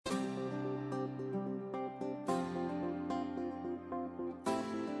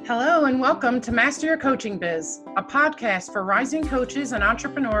Hello and welcome to Master Your Coaching Biz, a podcast for rising coaches and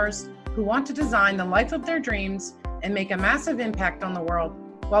entrepreneurs who want to design the life of their dreams and make a massive impact on the world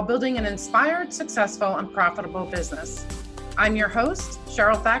while building an inspired, successful, and profitable business. I'm your host,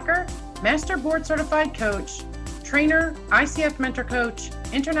 Cheryl Thacker, Master Board Certified Coach, trainer, ICF Mentor Coach,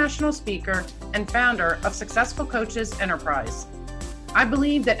 international speaker, and founder of Successful Coaches Enterprise. I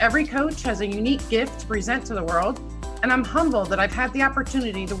believe that every coach has a unique gift to present to the world, and I'm humbled that I've had the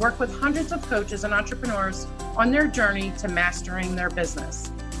opportunity to work with hundreds of coaches and entrepreneurs on their journey to mastering their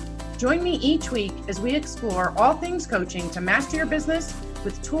business. Join me each week as we explore all things coaching to master your business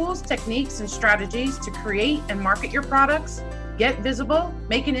with tools, techniques, and strategies to create and market your products, get visible,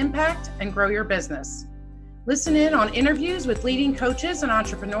 make an impact, and grow your business. Listen in on interviews with leading coaches and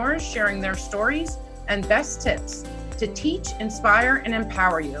entrepreneurs sharing their stories and best tips to teach, inspire, and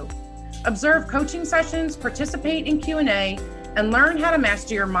empower you. Observe coaching sessions, participate in Q&A, and learn how to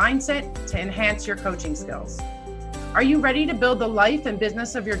master your mindset to enhance your coaching skills. Are you ready to build the life and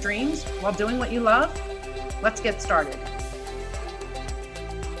business of your dreams while doing what you love? Let's get started.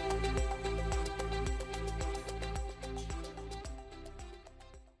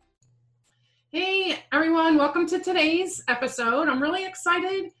 Hey everyone, welcome to today's episode. I'm really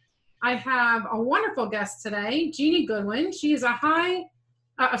excited. I have a wonderful guest today, Jeannie Goodwin. She is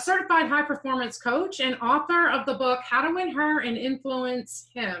a certified high performance coach and author of the book, How to Win Her and Influence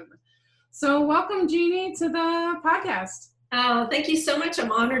Him. So welcome, Jeannie, to the podcast. Oh, thank you so much.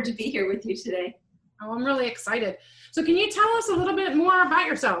 I'm honored to be here with you today. Oh, I'm really excited. So can you tell us a little bit more about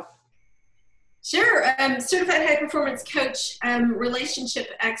yourself? Sure. Certified high performance coach,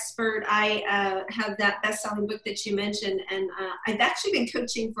 relationship expert. I have that best-selling book that you mentioned, and I've actually been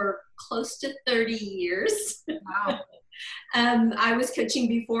coaching for close to 30 years. Wow. I was coaching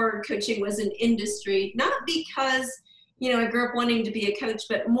before coaching was an industry, not because, I grew up wanting to be a coach,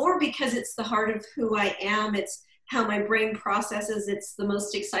 but more because it's the heart of who I am. It's how my brain processes. It's the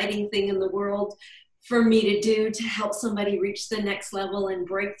most exciting thing in the world for me to do to help somebody reach the next level and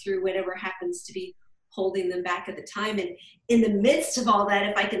break through whatever happens to be holding them back at the time. And in the midst of all that,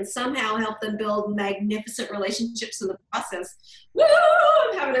 if I can somehow help them build magnificent relationships in the process, woo,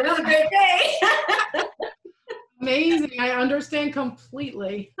 I'm having a really great day. Amazing. I understand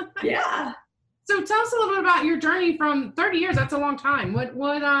completely. Yeah. So tell us a little bit about your journey from 30 years. That's a long time.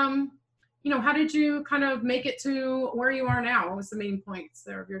 How did you kind of make it to where you are now? What was the main points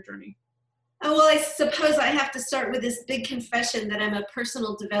there of your journey? Oh, well, I suppose I have to start with this big confession that I'm a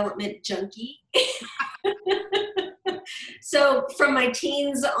personal development junkie. So from my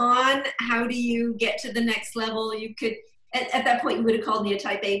teens on, how do you get to the next level? You could, at that point, you would have called me a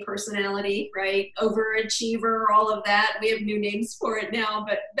type A personality, right? Overachiever, all of that. We have new names for it now,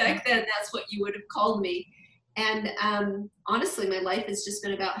 but back then that's what you would have called me. And honestly, my life has just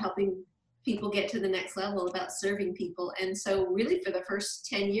been about helping people get to the next level, about serving people. And so really for the first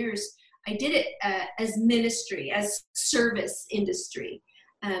 10 years, I did it as ministry, as service industry.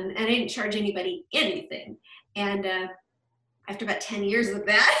 And I didn't charge anybody anything. And after about 10 years of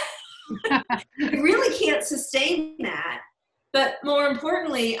that, you really can't sustain that. But more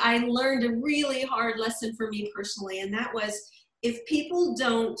importantly, I learned a really hard lesson for me personally. And that was, if people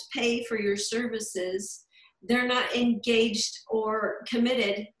don't pay for your services, they're not engaged or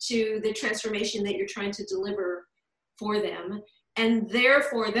committed to the transformation that you're trying to deliver for them. And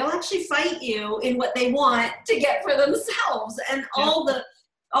therefore, they'll actually fight you in what they want to get for themselves. And all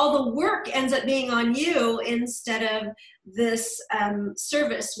the work ends up being on you instead of this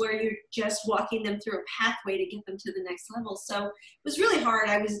service where you're just walking them through a pathway to get them to the next level. So it was really hard.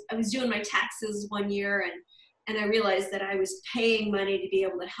 I was doing my taxes one year, and I realized that I was paying money to be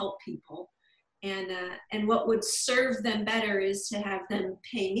able to help people. And what would serve them better is to have them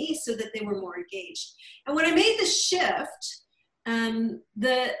pay me so that they were more engaged. And when I made the shift,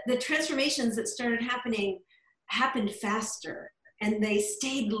 the transformations that started happened faster, and they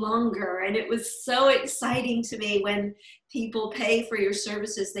stayed longer. And it was so exciting to me when people pay for your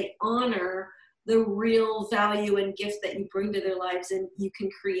services. They honor the real value and gift that you bring to their lives, and you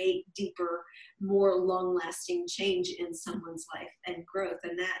can create deeper, more long-lasting change in someone's life and growth.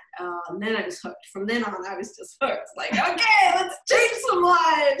 And then I was hooked. From then on, I was just hooked. Like, okay, let's change some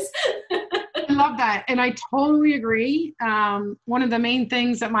lives. I love that. And I totally agree. One of the main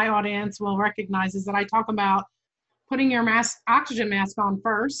things that my audience will recognize is that I talk about putting your oxygen mask on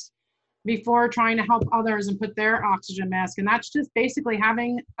first before trying to help others and put their oxygen mask. And that's just basically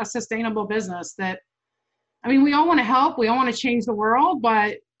having a sustainable business we all want to help, we all want to change the world,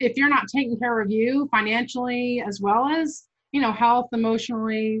 but if you're not taking care of you financially, as well as, health,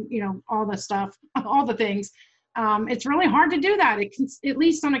 emotionally, all the stuff, all the things, it's really hard to do that, at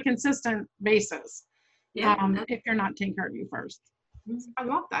least on a consistent basis, Yeah. if you're not taking care of you first. Mhm. I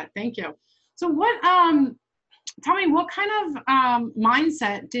love that. Thank you. So tell me, what kind of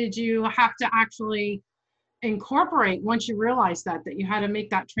mindset did you have to actually incorporate once you realized that you had to make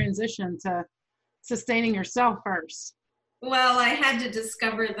that transition to sustaining yourself first? Well, I had to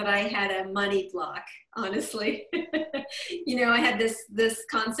discover that I had a money block, honestly. I had this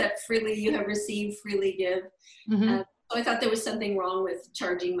concept, freely you have received, freely give. Mm-hmm. So I thought there was something wrong with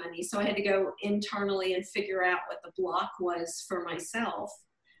charging money. So I had to go internally and figure out what the block was for myself.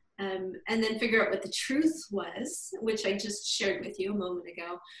 And then figure out what the truth was, which I just shared with you a moment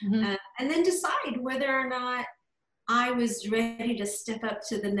ago. Mm-hmm. And then decide whether or not I was ready to step up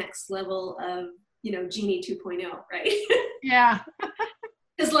to the next level of, Genie 2.0, right? Yeah.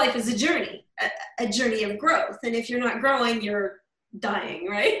 Because life is a journey of growth. And if you're not growing, you're dying,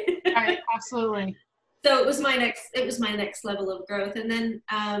 right? Right, absolutely. So it was my next level of growth. And then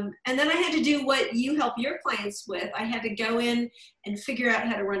I had to do what you help your clients with. I had to go in and figure out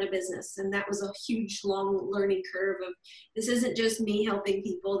how to run a business. And that was a huge, long learning curve of, this isn't just me helping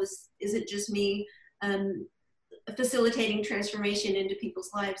people. This isn't just me facilitating transformation into people's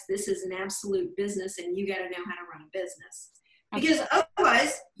lives. This is an absolute business, and you got to know how to run a business. Because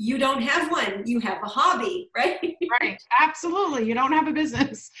otherwise, you don't have one. You have a hobby, right? Right. Absolutely. You don't have a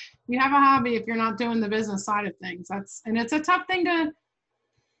business. You have a hobby if you're not doing the business side of things. And it's a tough thing to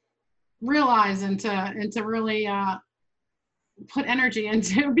realize and to really put energy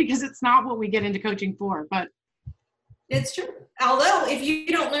into, because it's not what we get into coaching for. But it's true. Although if you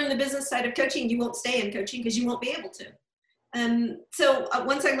don't learn the business side of coaching, you won't stay in coaching because you won't be able to. So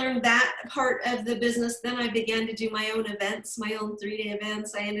once I learned that part of the business, then I began to do my own events, my own 3-day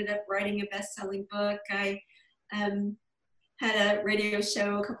events. I ended up writing a best-selling book. I had a radio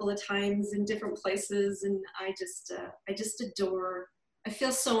show a couple of times in different places, and I just adore. I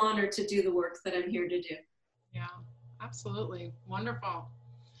feel so honored to do the work that I'm here to do. Yeah, absolutely. Wonderful.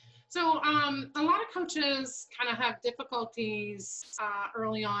 So a lot of coaches kind of have difficulties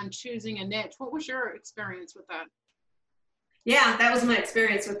early on choosing a niche. What was your experience with that? Yeah, that was my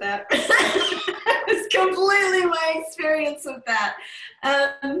experience with that. That was completely my experience with that.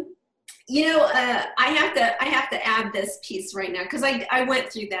 I have to add this piece right now, because I went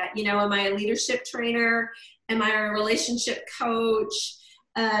through that. Am I a leadership trainer? Am I a relationship coach?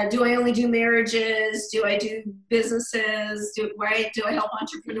 Do I only do marriages? Do I do businesses? Do I help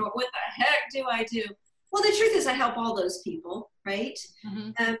entrepreneurs? What the heck do I do? Well, the truth is I help all those people, right?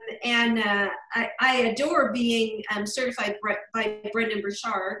 Mm-hmm. I adore being certified by Brendon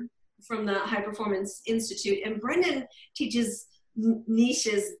Burchard from the High Performance Institute. And Brendon teaches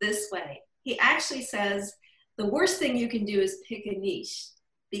niches this way. He actually says the worst thing you can do is pick a niche,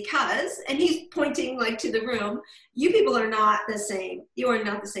 because, and he's pointing like to the room, you people are not the same. You are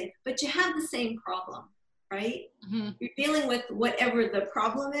not the same, but you have the same problem, right? Mm-hmm. You're dealing with whatever the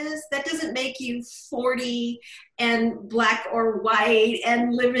problem is. That doesn't make you 40 and black or white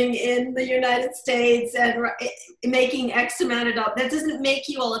and living in the United States and making X amount of dollars. That doesn't make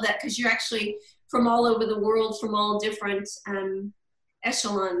you all of that, because you're actually from all over the world, from all different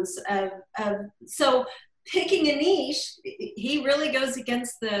echelons so picking a niche, he really goes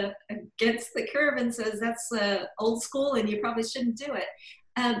against the curve and says that's old school and you probably shouldn't do it.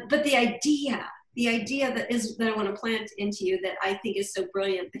 But the idea that I want to plant into you, that I think is so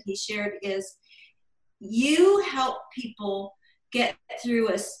brilliant, that he shared, is you help people get through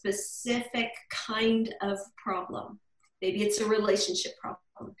a specific kind of problem. Maybe it's a relationship problem.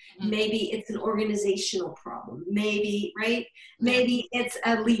 Mm-hmm. Maybe it's an organizational problem. Maybe, right? Mm-hmm. Maybe it's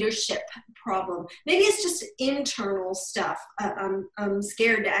a leadership problem. Maybe it's just internal stuff. I'm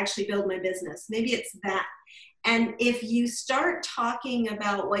scared to actually build my business. Maybe it's that. And if you start talking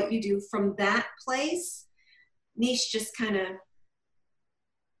about what you do from that place, niche just kind of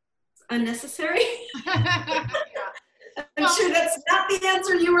unnecessary. I'm sure that's not the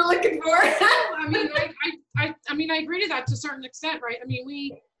answer you were looking for. I agree to that to a certain extent, right? I mean,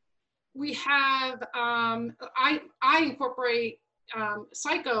 we have, I incorporate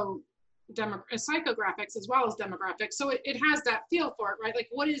psychographics as well as demographics. So it has that feel for it, right? Like,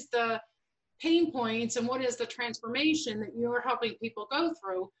 what is the pain points and what is the transformation that you're helping people go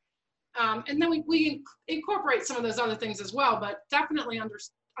through? And then we incorporate some of those other things as well, but definitely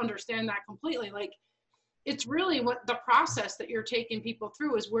understand that completely. Like, it's really what the process that you're taking people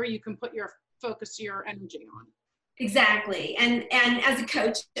through is where you can put your focus, your energy on. Exactly. And as a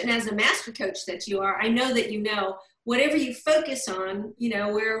coach and as a master coach that you are, I know that whatever you focus on,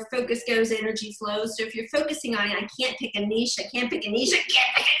 where focus goes, energy flows. So if you're focusing on, I can't pick a niche,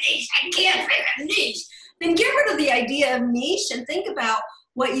 then get rid of the idea of niche and think about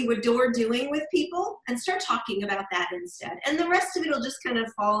what you adore doing with people and start talking about that instead. And the rest of it will just kind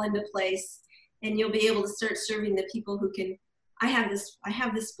of fall into place, and you'll be able to start serving the people who can. I have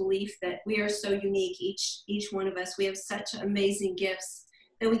this belief that we are so unique, each one of us. We have such amazing gifts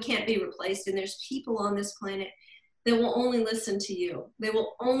that we can't be replaced. And there's people on this planet that will only listen to you. They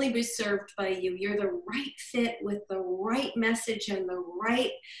will only be served by you. You're the right fit with the right message and the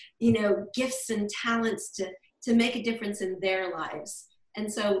right, gifts and talents to make a difference in their lives.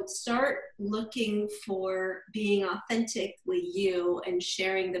 And so start looking for being authentically you and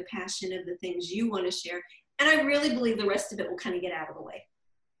sharing the passion of the things you want to share. And I really believe the rest of it will kind of get out of the way.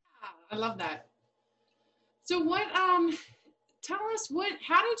 I love that. So tell us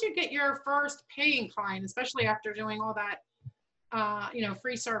how did you get your first paying client, especially after doing all that,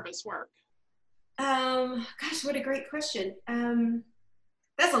 free service work? Gosh, what a great question.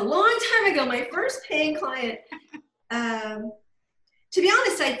 That's a long time ago, my first paying client. To be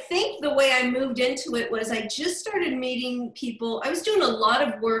honest, I think the way I moved into it was I just started meeting people. I was doing a lot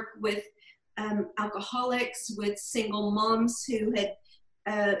of work with alcoholics, with single moms who had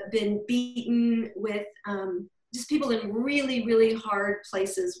been beaten, with just people in really, really hard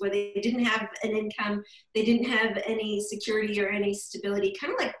places where they didn't have an income, they didn't have any security or any stability,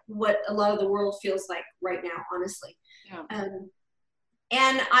 kind of like what a lot of the world feels like right now, honestly. Yeah.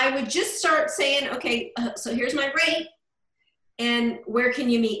 And I would just start saying, okay, so here's my rate, and where can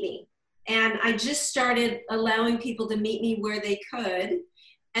you meet me? And I just started allowing people to meet me where they could.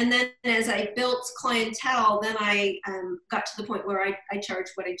 And then as I built clientele, then I got to the point where I charge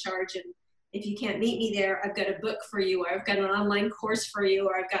what I charge. And if you can't meet me there, I've got a book for you, or I've got an online course for you,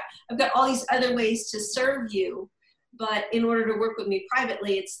 or I've got all these other ways to serve you. But in order to work with me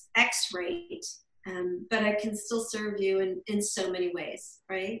privately, it's X rate. But I can still serve you in so many ways,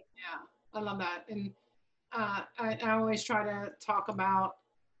 right? Yeah, I love that. And I always try to talk about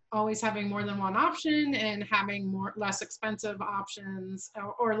always having more than one option and having less expensive options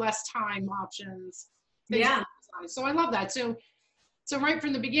or less time options. Yeah. So I love that. So right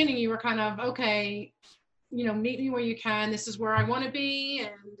from the beginning, you were kind of, okay, meet me where you can. This is where I want to be,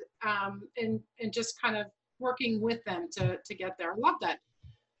 and just kind of working with them to get there. I love that.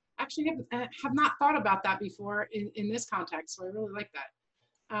 Actually, have not thought about that before in this context. So I really like that.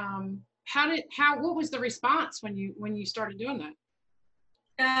 What was the response when you started doing that?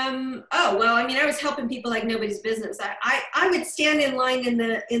 I was helping people like nobody's business. I would stand in line in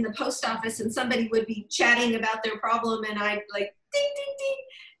the post office, and somebody would be chatting about their problem, and I'd like, ding, ding, ding.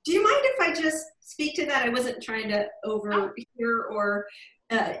 Do you mind if I just speak to that? I wasn't trying to overhear or,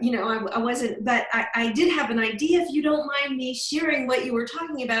 I wasn't, but I did have an idea, if you don't mind me sharing what you were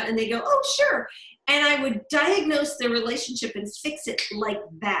talking about. And they go, oh, sure. And I would diagnose their relationship and fix it like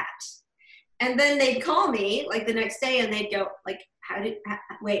that. And then they'd call me like the next day, and they'd go like,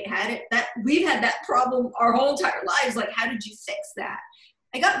 we've had that problem our whole entire lives. Like, how did you fix that?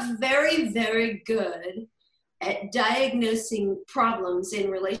 I got very, very good at diagnosing problems in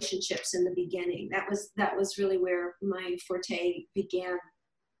relationships in the beginning. That was really where my forte began.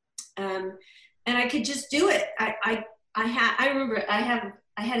 And I could just do it. I remember I had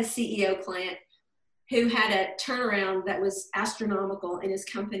a CEO client who had a turnaround that was astronomical in his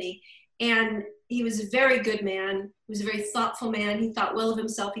company. And he was a very good man. He was a very thoughtful man. He thought well of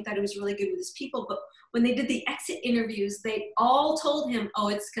himself. He thought he was really good with his people. But when they did the exit interviews, they all told him, oh,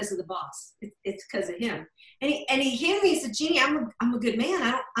 it's because of the boss. It's because of him. And he handed me, he said, Jeannie, I'm a good man.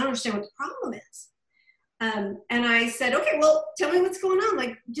 I don't understand what the problem is. And I said, okay, well, tell me what's going on.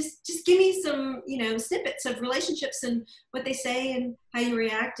 Like, just give me some, snippets of relationships and what they say and how you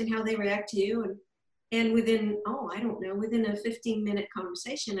react and how they react to you. And within a 15-minute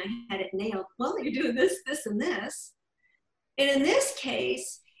conversation, I had it nailed. Well, you're doing this, this, and this. And in this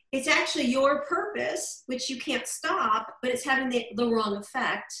case, it's actually your purpose, which you can't stop, but it's having the wrong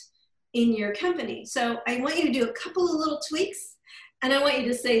effect in your company. So I want you to do a couple of little tweaks, and I want you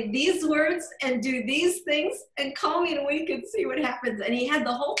to say these words and do these things and call me in a week and see what happens. And he had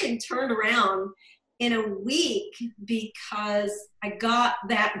the whole thing turned around in a week because I got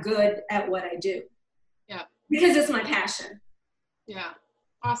that good at what I do. Yeah. Because it's my passion. Yeah.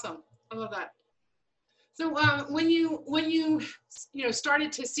 Awesome. I love that. So when you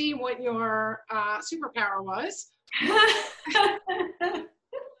started to see what your superpower was,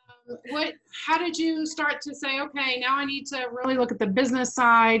 how did you start to say, okay, now I need to really look at the business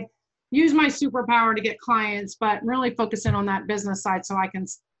side, use my superpower to get clients, but really focus in on that business side so I can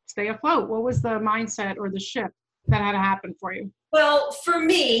stay afloat? What was the mindset or the shift? that had to happen for you? Well, for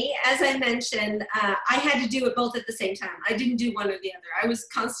me, as I mentioned, I had to do it both at the same time. I didn't do one or the other. I was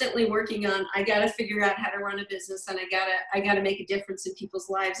constantly working on, I got to figure out how to run a business, and I got to make a difference in people's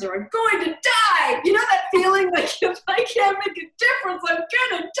lives or I'm going to die. You know that feeling like if I can't make a difference, I'm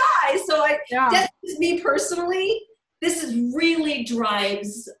going to die. So that's me personally. This is really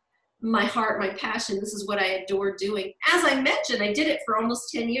drives my heart, my passion. This is what I adore doing. As I mentioned, I did it for almost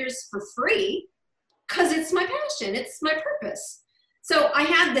 10 years for free because it's my passion. It's my purpose. So I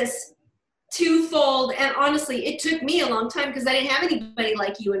had this twofold, and honestly, it took me a long time because I didn't have anybody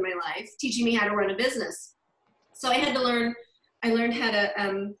like you in my life teaching me how to run a business. So I had to learn, I learned how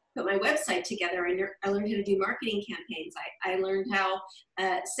to put my website together. I learned how to do marketing campaigns. I learned how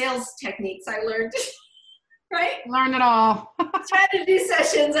sales techniques. I learned, right? Learn it all. Strategy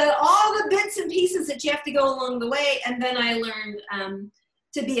sessions and all the bits and pieces that you have to go along the way. And then I learned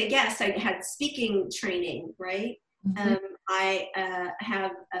to be a guest. I had speaking training, right? Mm-hmm. I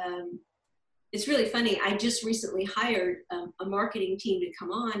have, it's really funny. I just recently hired a marketing team to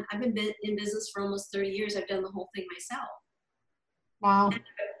come on. I've been in business for almost 30 years. I've done the whole thing myself. Wow. And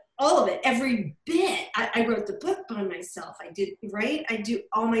all of it, every bit. I wrote the book by myself. I do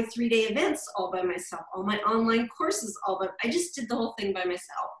all my 3-day events all by myself, all my online courses I just did the whole thing by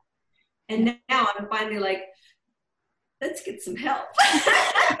myself. And now I'm finally like, let's get some help.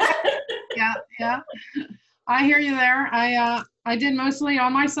 Yeah. I hear you there. I did mostly all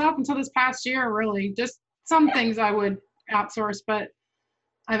myself until this past year, really. Just some things I would outsource, but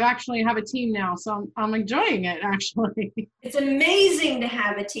I've actually have a team now, so I'm enjoying it, actually. It's amazing to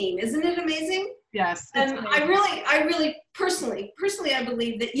have a team. Isn't it amazing? Yes. I really personally, I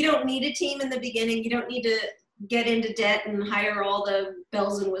believe that you don't need a team in the beginning. You don't need to get into debt and hire all the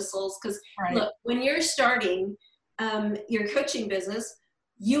bells and whistles. Because look, when you're starting your coaching business,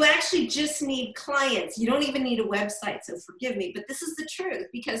 you actually just need clients. You don't even need a website, so forgive me, but this is the truth,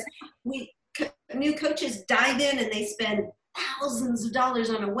 because new coaches dive in and they spend thousands of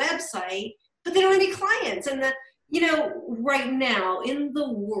dollars on a website, but they don't have any clients. And right now in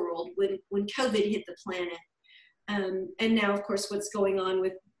the world, when COVID hit the planet, and now of course what's going on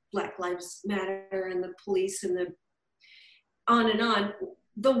with Black Lives Matter and the police and the on and on,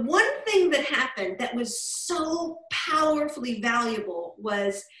 the one thing that happened that was so powerfully valuable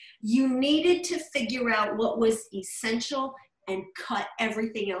was you needed to figure out what was essential and cut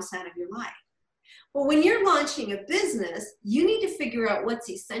everything else out of your life. Well, when you're launching a business, you need to figure out what's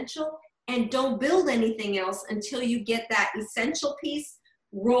essential and don't build anything else until you get that essential piece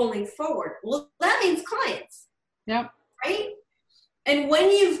rolling forward. Well, that means clients. Yep. Right? And when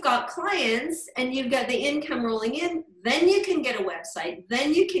you've got clients and you've got the income rolling in, then you can get a website.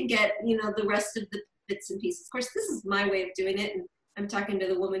 Then you can get, the rest of the bits and pieces. Of course, this is my way of doing it. And I'm talking to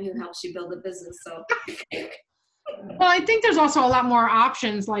the woman who helps you build a business. So, well, I think there's also a lot more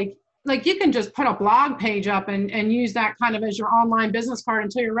options. Like you can just put a blog page up and use that kind of as your online business card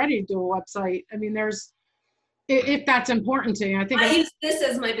until you're ready to do a website. I mean, if that's important to you. I think I use this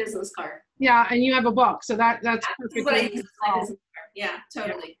as my business card. Yeah, and you have a book, so that's perfect. What I use as my business card. Yeah,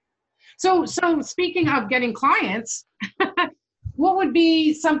 totally. Yeah. So speaking of getting clients, what would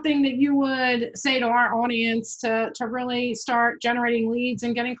be something that you would say to our audience to really start generating leads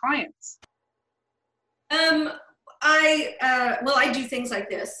and getting clients? I do things like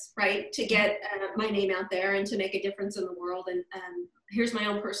this, right, to get my name out there and to make a difference in the world. And here's my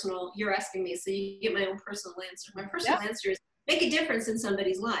own personal, you're asking me, so you get my own personal answer. My personal answer is make a difference in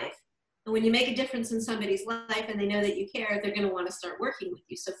somebody's life. And when you make a difference in somebody's life and they know that you care, they're going to want to start working with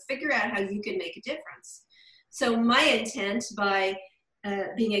you. So figure out how you can make a difference. So my intent by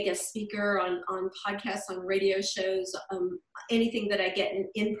being a guest speaker on podcasts, on radio shows, anything that I get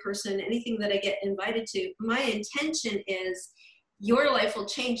in person, anything that I get invited to, my intention is your life will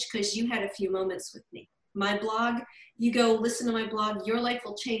change because you had a few moments with me. My blog, you go listen to my blog, your life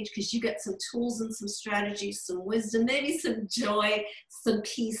will change because you get some tools and some strategies, some wisdom, maybe some joy, some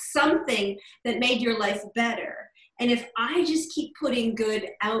peace, something that made your life better. And if I just keep putting good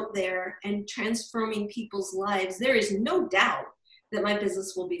out there and transforming people's lives, there is no doubt that my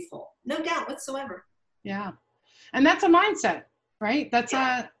business will be full. No doubt whatsoever. Yeah. And that's a mindset, right? That's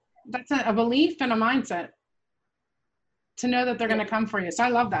a belief and a mindset to know that they're going to come for you. So I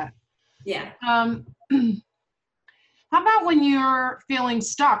love that. Yeah. How about when you're feeling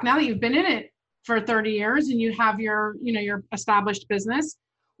stuck? Now that you've been in it for 30 years and you have your established business,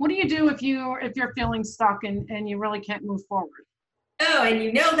 what do you do if you're feeling stuck and you really can't move forward? Oh,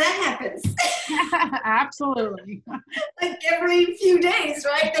 and that happens. Absolutely. Like every few days,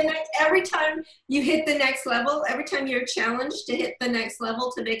 right? Every time you hit the next level, every time you're challenged to hit the next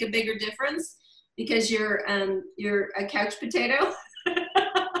level to make a bigger difference, because you're a couch potato,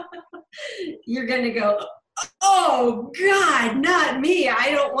 you're going to go, oh God, not me.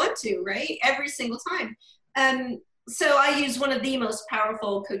 I don't want to, right? Every single time. So I use one of the most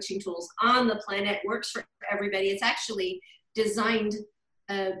powerful coaching tools on the planet. Works for everybody. It's actually designed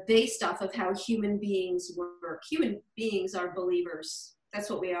based off of how human beings work. Human beings are believers. That's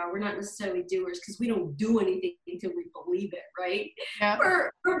what we are. We're not necessarily doers because we don't do anything until we believe it, right? Yeah.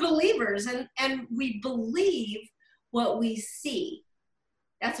 We're believers, and we believe what we see.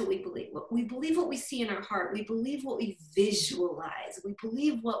 That's what we believe. We believe what we see in our heart. We believe what we visualize. We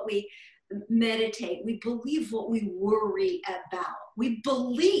believe what we meditate. We believe what we worry about. We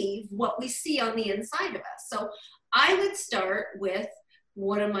believe what we see on the inside of us. So I would start with,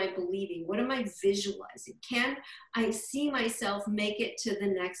 what am I believing? What am I visualizing? Can I see myself make it to the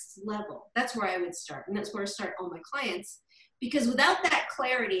next level? That's where I would start. And that's where I start all my clients. Because without that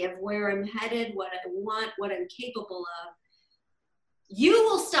clarity of where I'm headed, what I want, what I'm capable of, you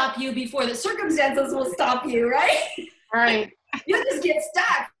will stop you before the circumstances will stop you, right? Right. You just get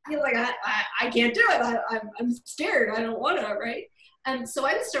stuck. You're like, I can't do it. I'm scared. I don't want to, right? So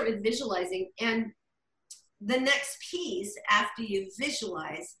I would start with visualizing. And the next piece after you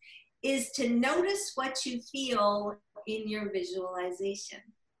visualize is to notice what you feel in your visualization.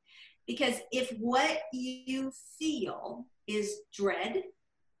 Because if what you feel is dread,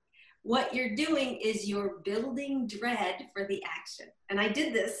 what you're doing is you're building dread for the action. And I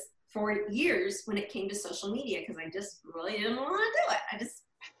did this for years when it came to social media because I just really didn't want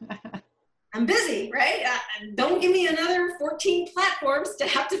to do it. I'm busy, right? Don't give me another 14 platforms to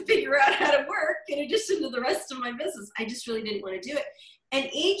have to figure out how to work in addition to the rest of my business. I just really didn't want to do it. And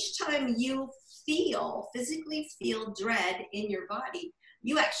each time you physically feel dread in your body,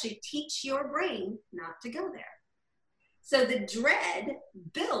 you actually teach your brain not to go there. So the dread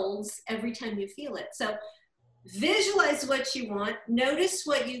builds every time you feel it. So visualize what you want, notice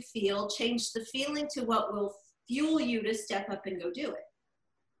what you feel, change the feeling to what will fuel you to step up and go do it.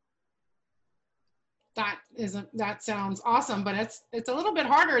 That sounds awesome, but it's a little bit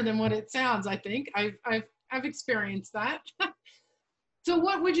harder than what it sounds. I think I've experienced that. So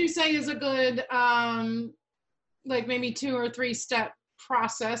what would you say is a good like maybe 2 or 3 step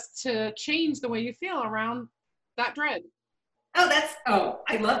process to change the way you feel around that dread? I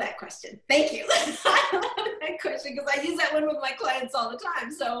love that question. Thank you. I love that question because I use that one with my clients all the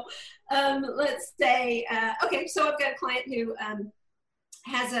time. So let's say, okay, so I've got a client who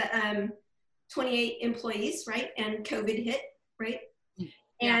has 28 employees, right? And COVID hit, right? Yeah.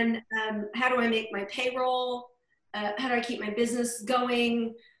 And how do I make my payroll? How do I keep my business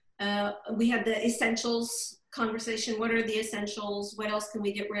going? We had the essentials conversation. What are the essentials? What else can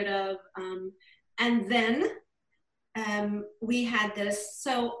we get rid of? And then we had this.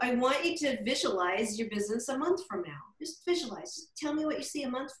 So I want you to visualize your business a month from now. Just visualize. Just tell me what you see a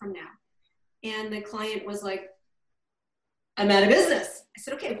month from now. And the client was like, I'm out of business. I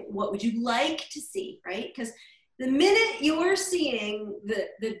said, okay, what would you like to see, right? Because the minute you're seeing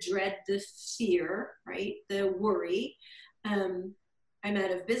the dread, the fear, right, the worry, I'm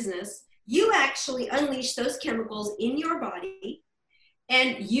out of business, you actually unleash those chemicals in your body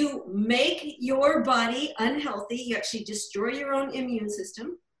and you make your body unhealthy. You actually destroy your own immune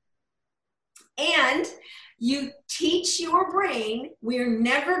system. And you teach your brain, we're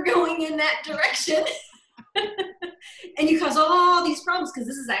never going in that direction. And you cause all these problems because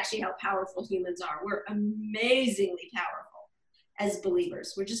this is actually how powerful humans are. We're amazingly powerful as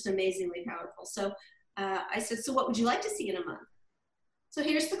believers. We're just amazingly powerful. So I said, so what would you like to see in a month? So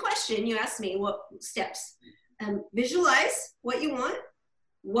here's the question. You asked me what steps. Visualize what you want.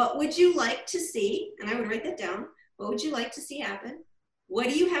 What would you like to see? And I would write that down. What would you like to see happen? What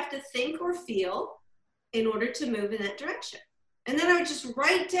do you have to think or feel in order to move in that direction? And then I would just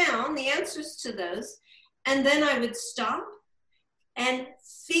write down the answers to those. And then I would stop and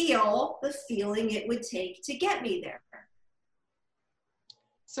feel the feeling it would take to get me there.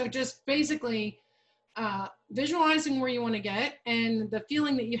 So just basically visualizing where you want to get and the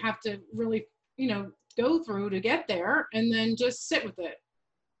feeling that you have to really, go through to get there, and then just sit with it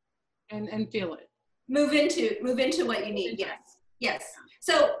and feel it. Move into what you need. Yes.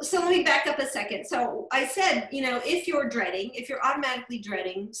 So let me back up a second. So I said, if you're automatically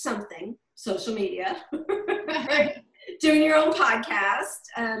dreading something, social media, right? Doing your own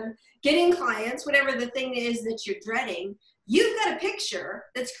podcast, getting clients, whatever the thing is that you're dreading, you've got a picture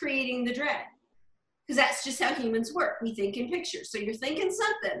that's creating the dread. Because that's just how humans work. We think in pictures. So you're thinking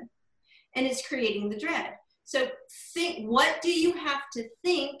something and it's creating the dread. So think, what do you have to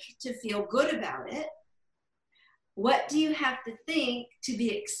think to feel good about it? What do you have to think to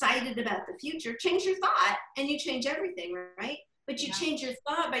be excited about the future? Change your thought and you change everything, right? But you change your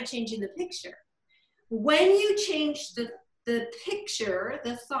thought by changing the picture. When you change the picture,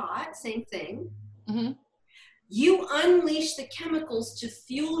 the thought, same thing, you unleash the chemicals to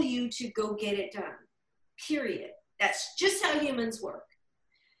fuel you to go get it done, period. That's just how humans work.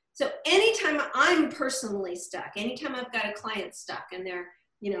 So anytime I'm personally stuck, anytime I've got a client stuck and they're,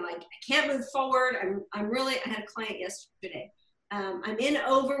 you know, I can't move forward. I had a client yesterday. I'm in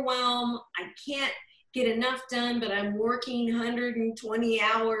overwhelm. I can't get enough done, but I'm working 120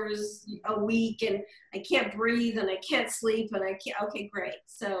 hours a week and I can't breathe and I can't sleep and I can't, okay, great.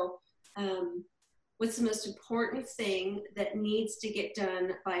 So what's the most important thing that needs to get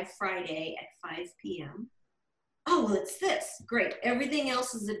done by Friday at 5 p.m.? Oh, well, it's this. Great. Everything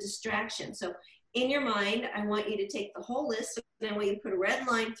else is a distraction. So in your mind, I want you to take the whole list and I want you to put a red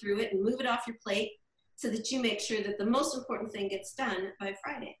line through it and move it off your plate so that you make sure that the most important thing gets done by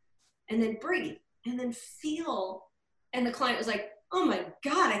Friday. And then breathe and then feel. And the client was like, oh my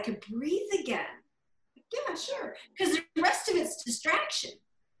God, I could breathe again. Yeah, sure. Because the rest of it's distraction.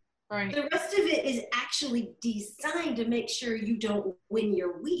 Right. The rest of it is actually designed to make sure you don't win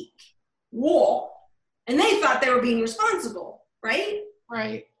your week. Whoa. And they thought they were being responsible, right?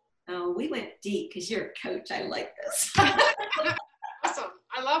 Right. Oh, we went deep because you're a coach. I like this. Awesome.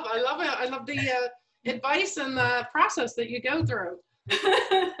 I love it. I love the advice and the process that you go through.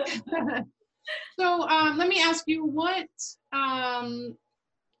 So let me ask you, what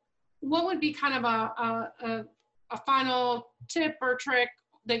would be kind of a final tip or trick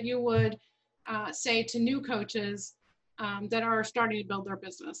that you would say to new coaches that are starting to build their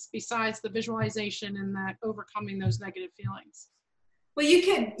business, besides the visualization and that overcoming those negative feelings? Well, you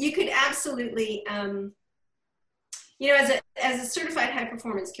could absolutely, you know, as a certified high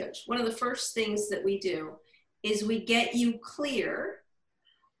performance coach, one of the first things that we do is we get you clear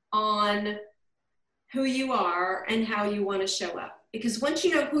on who you are and how you want to show up. Because once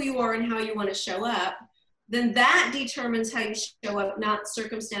you know who you are and how you want to show up, then that determines how you show up, not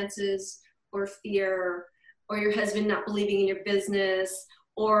circumstances or fear or your husband not believing in your business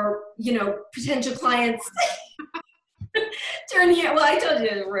or, you know, potential clients turning out, well, I told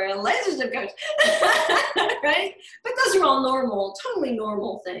you we're a relationship coach, right? But those are all normal, totally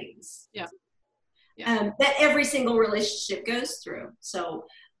normal things. Yeah. That every single relationship goes through. So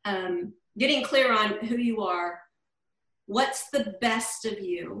getting clear on who you are, what's the best of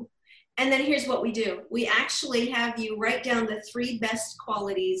you, and then here's what we do. We actually have you write down the 3 best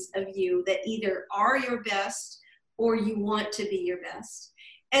qualities of you that either are your best or you want to be your best.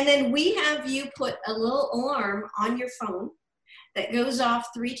 And then we have you put a little alarm on your phone that goes off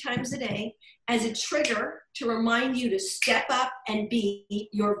 3 times a day as a trigger to remind you to step up and be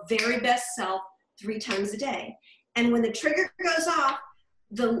your very best self 3 times a day. And when the trigger goes off,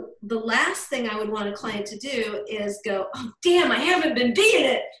 the last thing I would want a client to do is go, oh, damn, I haven't been being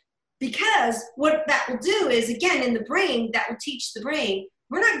it. Because what that will do is, again, in the brain, that will teach the brain,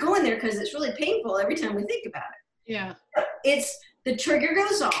 we're not going there because it's really painful every time we think about it. Yeah. It's the trigger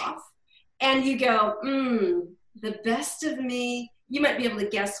goes off and you go, the best of me. You might be able to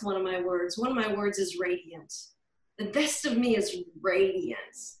guess one of my words. One of my words is radiant. The best of me is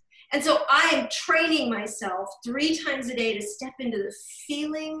radiance. And so I am training myself 3 times a day to step into the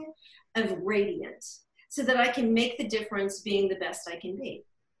feeling of radiant so that I can make the difference being the best I can be.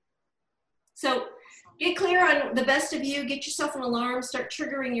 So get clear on the best of you, get yourself an alarm, start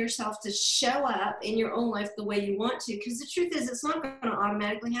triggering yourself to show up in your own life the way you want to, because the truth is it's not going to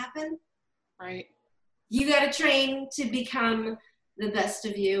automatically happen. Right. You got to train to become the best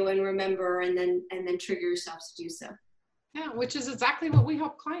of you and remember and then trigger yourself to do so. Yeah, which is exactly what we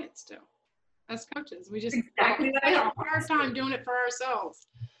help clients do as coaches. We just exactly have a hard time doing it for ourselves.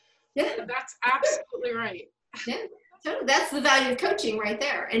 Yeah. So that's absolutely right. Yeah. So that's the value of coaching right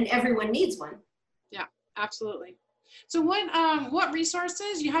there, and everyone needs one. Yeah, absolutely. So what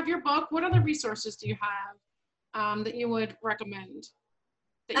resources, you have your book, what other resources do you have that you would recommend?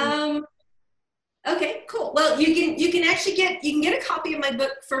 Okay, cool. Well, you can actually get a copy of my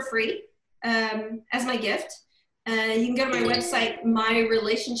book for free as my gift. You can go to my website,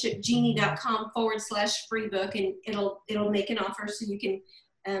 myrelationshipgenie.com/free book, and it'll make an offer so you can,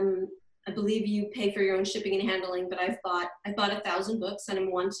 I believe you pay for your own shipping and handling, but I bought 1,000 books and I'm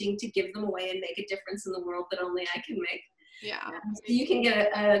wanting to give them away and make a difference in the world that only I can make. Yeah. So you can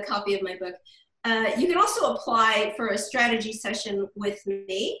get a copy of my book. You can also apply for a strategy session with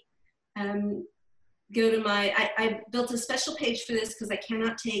me. Go to I built a special page for this because I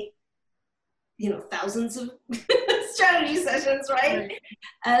cannot take, thousands of strategy sessions, right?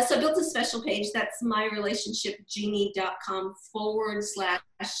 So I built a special page. That's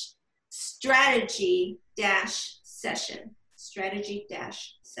myrelationshipgenie.com/strategy-session.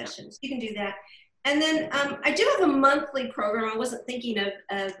 Strategy-sessions. You can do that. And then I do have a monthly program. I wasn't thinking of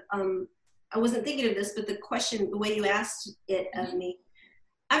this, but the way you asked it of me,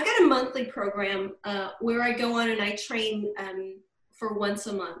 I've got a monthly program where I go on and I train for once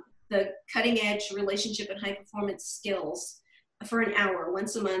a month, the cutting edge relationship and high performance skills for an hour,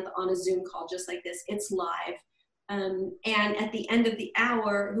 once a month on a Zoom call, just like this. It's live. And at the end of the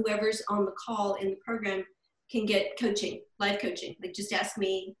hour, whoever's on the call in the program can get coaching, live coaching. Like just ask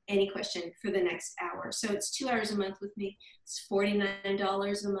me any question for the next hour. So it's 2 hours a month with me. It's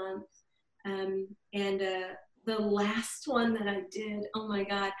 $49 a month. The last one that I did, oh my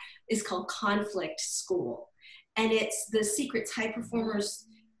God, is called Conflict School. And it's the secrets high performers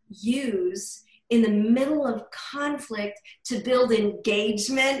use in the middle of conflict to build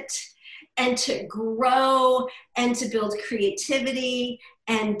engagement and to grow and to build creativity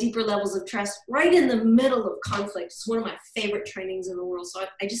and deeper levels of trust right in the middle of conflict. It's one of my favorite trainings in the world. So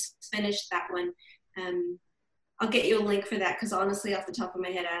I just finished that one. I'll get you a link for that because honestly, off the top of my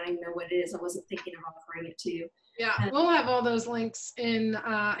head, I don't even know what it is. I wasn't thinking of offering it to you. Yeah, we'll have all those links in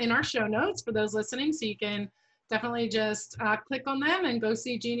our show notes for those listening, so you can definitely just click on them and go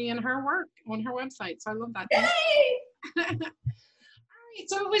see Jeannie and her work on her website. So I love that. Yay! All right,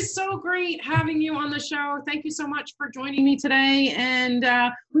 so it was so great having you on the show. Thank you so much for joining me today. And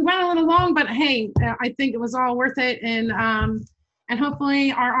we went a little long, but hey, I think it was all worth it. And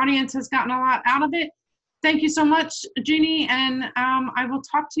hopefully our audience has gotten a lot out of it. Thank you so much, Jeannie, and I will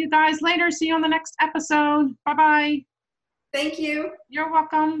talk to you guys later. See you on the next episode. Bye-bye. Thank you. You're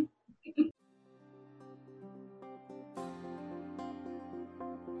welcome.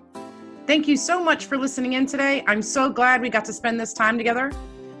 Thank you so much for listening in today. I'm so glad we got to spend this time together.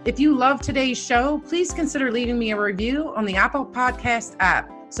 If you love today's show, please consider leaving me a review on the Apple Podcast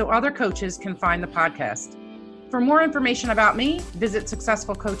app so other coaches can find the podcast. For more information about me, visit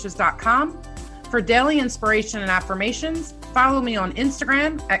successfulcoaches.com. For daily inspiration and affirmations, follow me on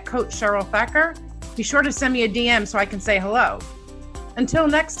Instagram at Coach Cheryl Thacker. Be sure to send me a DM so I can say hello. Until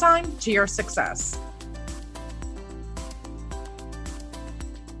next time, to your success.